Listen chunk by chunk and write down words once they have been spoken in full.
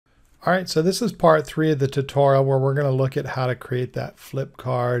All right, so this is part 3 of the tutorial where we're going to look at how to create that flip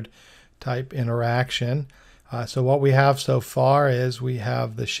card type interaction. So what we have so far is we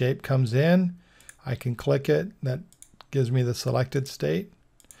have the shape comes in. I can click it. That gives me the selected state,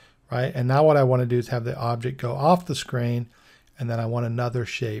 right? And now what I want to do is have the object go off the screen, and then I want another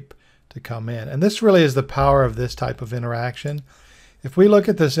shape to come in. And this really is the power of this type of interaction. If we look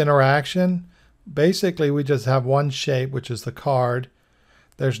at this interaction, basically we just have one shape, which is the card.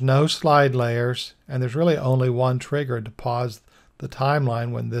 There's no slide layers, and there's really only one trigger to pause the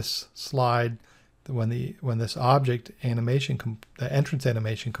timeline when this slide, when this object animation, the entrance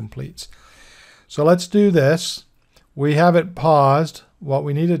animation completes. So let's do this. We have it paused. What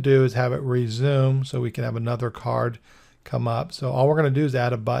we need to do is have it resume so we can have another card come up. So all we're going to do is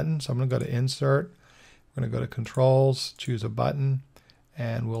add a button. So I'm going to go to Insert. We're going to go to Controls, choose a button,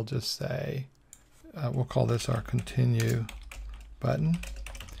 and we'll just say, we'll call this our Continue button.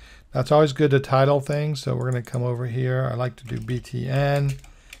 Now it's always good to title things, so we're going to come over here. I like to do BTN,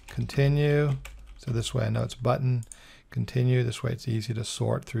 Continue. So this way I know it's button, Continue. This way it's easy to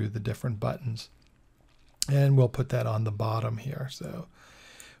sort through the different buttons. And we'll put that on the bottom here. So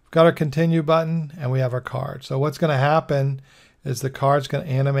we've got our Continue button and we have our card. So what's going to happen is the card's going to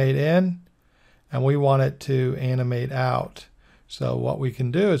animate in and we want it to animate out. So what we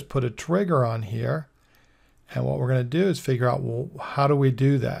can do is put a trigger on here. And what we're going to do is figure out, well, how do we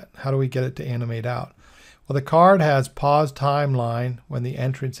do that? How do we get it to animate out? Well, the card has pause timeline when the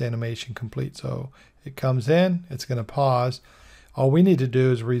entrance animation completes. So it comes in, it's going to pause. All we need to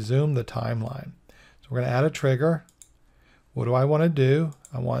do is resume the timeline. So we're going to add a trigger. What do I want to do?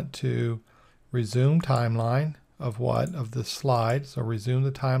 I want to resume timeline of what? Of the slide. So resume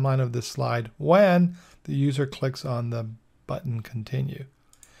the timeline of this slide when the user clicks on the button Continue.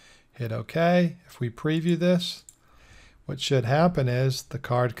 Hit OK. If we preview this, what should happen is the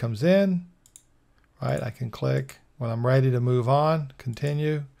card comes in, right? I can click. When I'm ready to move on,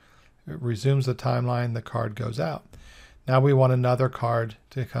 Continue. It resumes the timeline. The card goes out. Now we want another card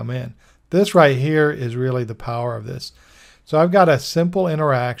to come in. This right here is really the power of this. So I've got a simple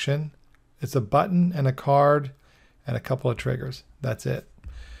interaction. It's a button and a card and a couple of triggers. That's it.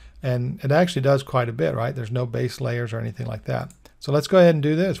 And it actually does quite a bit, right? There's no base layers or anything like that. So let's go ahead and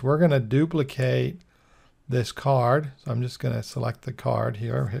do this. We're going to duplicate this card. So I'm just going to select the card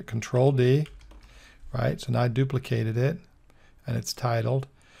here, hit Control D, right? So now I duplicated it and it's titled.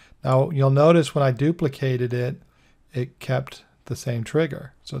 Now you'll notice when I duplicated it, it kept the same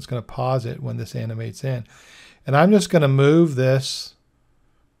trigger. So it's going to pause it when this animates in. And I'm just going to move this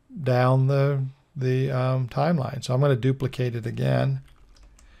down the timeline. So I'm going to duplicate it again.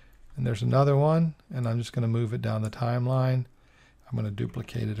 And there's another one, and I'm just going to move it down the timeline. I'm going to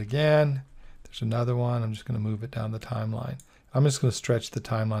duplicate it again. There's another one. I'm just going to move it down the timeline. I'm just going to stretch the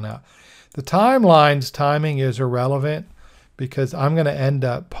timeline out. The timeline's timing is irrelevant because I'm going to end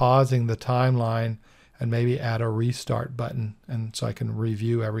up pausing the timeline and maybe add a restart button, and so I can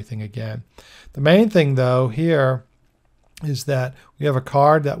review everything again. The main thing though here is that we have a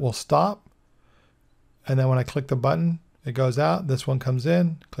card that will stop, and then when I click the button, it goes out. This one comes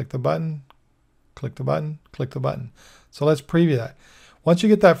in, click the button, click the button, click the button. So let's preview that. Once you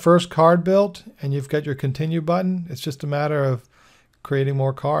get that first card built and you've got your Continue button, it's just a matter of creating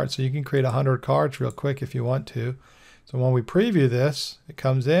more cards. So you can create 100 cards real quick if you want to. So when we preview this, it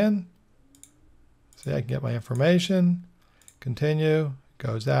comes in. See, I can get my information, Continue,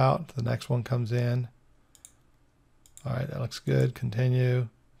 goes out, the next one comes in. All right, that looks good, Continue,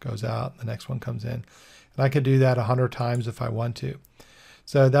 goes out, the next one comes in. And I could do that 100 times if I want to.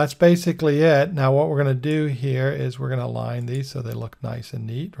 So that's basically it. Now what we're going to do here is we're going to align these so they look nice and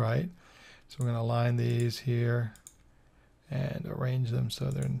neat, right? So we're going to align these here and arrange them so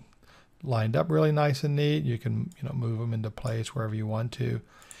they're lined up really nice and neat. You can move them into place wherever you want to.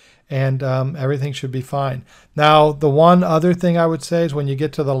 And everything should be fine. Now the one other thing I would say is when you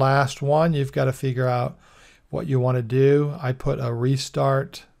get to the last one, you've got to figure out what you want to do. I put a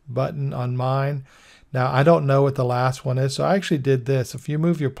restart button on mine. Now, I don't know what the last one is, so I actually did this. If you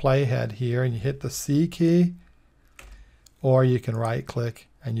move your playhead here and you hit the C key, or you can right-click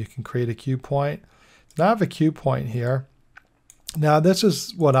and you can create a cue point. Now I have a cue point here. Now, this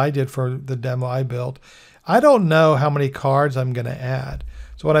is what I did for the demo I built. I don't know how many cards I'm going to add.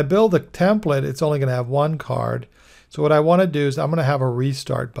 So when I build the template, it's only going to have one card. So what I want to do is I'm going to have a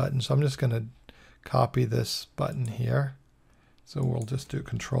restart button. So I'm just going to copy this button here. So we'll just do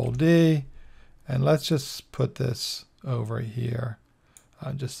Control D. And let's just put this over here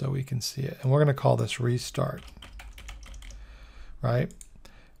just so we can see it. And we're going to call this restart, right?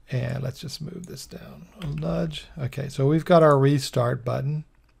 And let's just move this down a nudge. Okay, so we've got our restart button.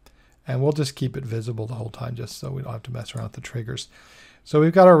 And we'll just keep it visible the whole time just so we don't have to mess around with the triggers. So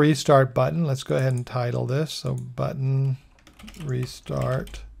we've got our restart button. Let's go ahead and title this. So button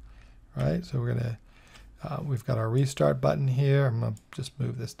restart, right? So we're going to, we've got our restart button here. I'm going to just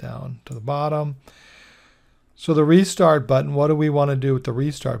move this down to the bottom. So the restart button, what do we want to do with the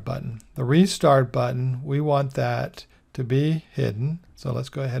restart button? The restart button, we want that to be hidden. So let's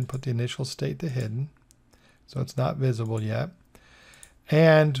go ahead and put the initial state to hidden. So it's not visible yet.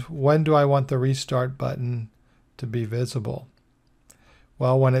 And when do I want the restart button to be visible?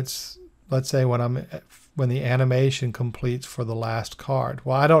 Well, when it's, let's say when the animation completes for the last card.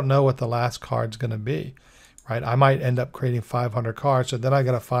 Well, I don't know what the last card's going to be, right? I might end up creating 500 cards, so then I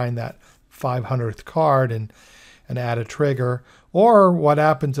got to find that 500th card and add a trigger. Or what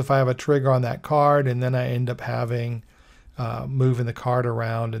happens if I have a trigger on that card and then I end up having moving the card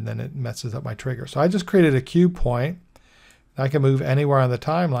around and then it messes up my trigger. So I just created a cue point. I can move anywhere on the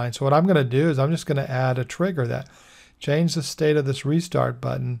timeline. So what I'm going to do is I'm just going to add a trigger that change the state of this restart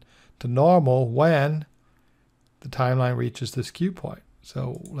button to normal when the timeline reaches this cue point.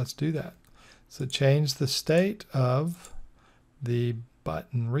 So let's do that. So change the state of the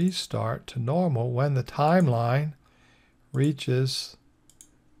button restart to normal when the timeline reaches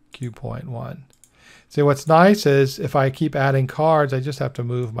cue point 1. See, what's nice is if I keep adding cards, I just have to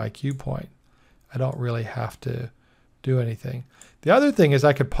move my cue point. I don't really have to do anything. The other thing is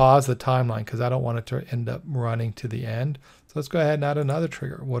I could pause the timeline because I don't want it to end up running to the end. So let's go ahead and add another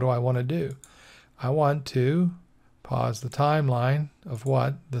trigger. What do I want to do? I want to pause the timeline of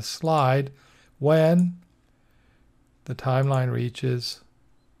what? The slide when the timeline reaches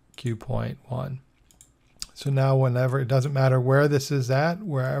cue point 1. So now whenever, it doesn't matter where this is at,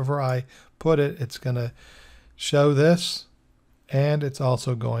 wherever I put it, it's going to show this, and it's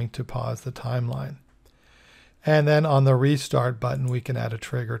also going to pause the timeline. And then on the restart button, we can add a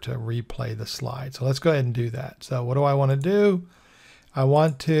trigger to replay the slide. So let's go ahead and do that. So what do I want to do? I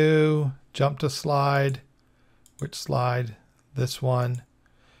want to jump to slide. Which slide? This one,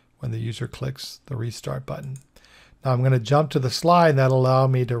 when the user clicks the restart button. Now I'm going to jump to the slide, and that'll allow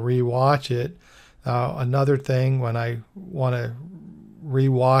me to rewatch it. Now another thing, when I want to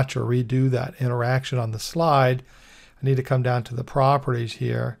rewatch or redo that interaction on the slide, I need to come down to the properties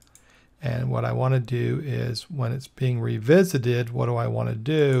here. And what I want to do is when it's being revisited, what do I want to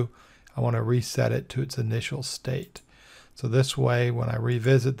do? I want to reset it to its initial state. So this way, when I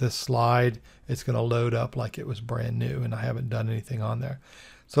revisit this slide, it's going to load up like it was brand new and I haven't done anything on there.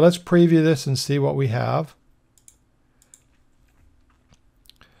 So let's preview this and see what we have.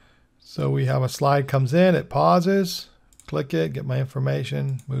 So we have a slide comes in, it pauses, click it, get my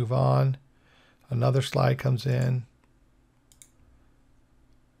information, move on. Another slide comes in,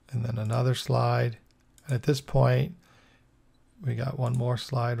 and then another slide. And at this point, we got one more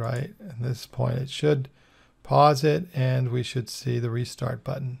slide, right? At this point, it should pause it, and we should see the restart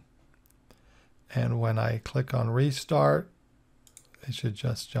button. And when I click on restart, it should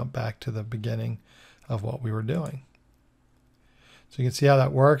just jump back to the beginning of what we were doing. So you can see how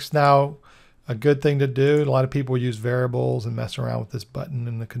that works. Now, a good thing to do, a lot of people use variables and mess around with this button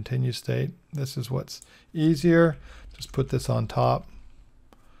in the continue state. This is what's easier. Just put this on top,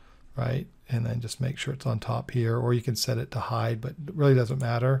 right? And then just make sure it's on top here, or you can set it to hide, but it really doesn't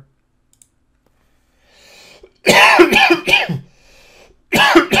matter.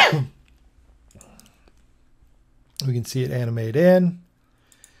 We can see it animate in,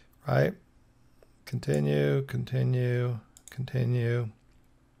 right? Continue, continue, continue.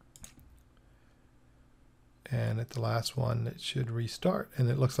 And at the last one, it should restart. And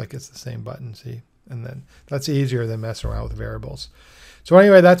it looks like it's the same button, see? And then that's easier than messing around with variables. So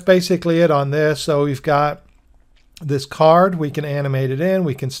anyway, that's basically it on this. So we've got this card. We can animate it in.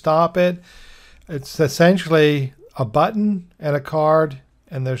 We can stop it. It's essentially a button and a card,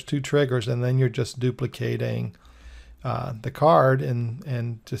 and there's two triggers, and then you're just duplicating the card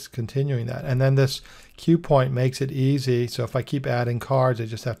and just continuing that. And then this cue point makes it easy. So if I keep adding cards, I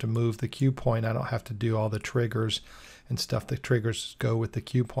just have to move the cue point. I don't have to do all the triggers and stuff. The triggers go with the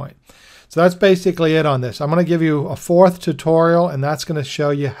cue point. So that's basically it on this. I'm going to give you a fourth tutorial, and that's going to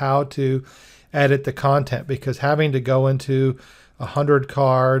show you how to edit the content, because having to go into 100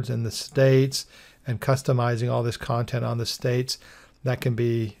 cards and the states and customizing all this content on the states, that can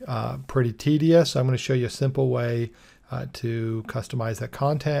be pretty tedious. So I'm going to show you a simple way to customize that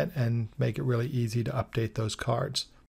content and make it really easy to update those cards.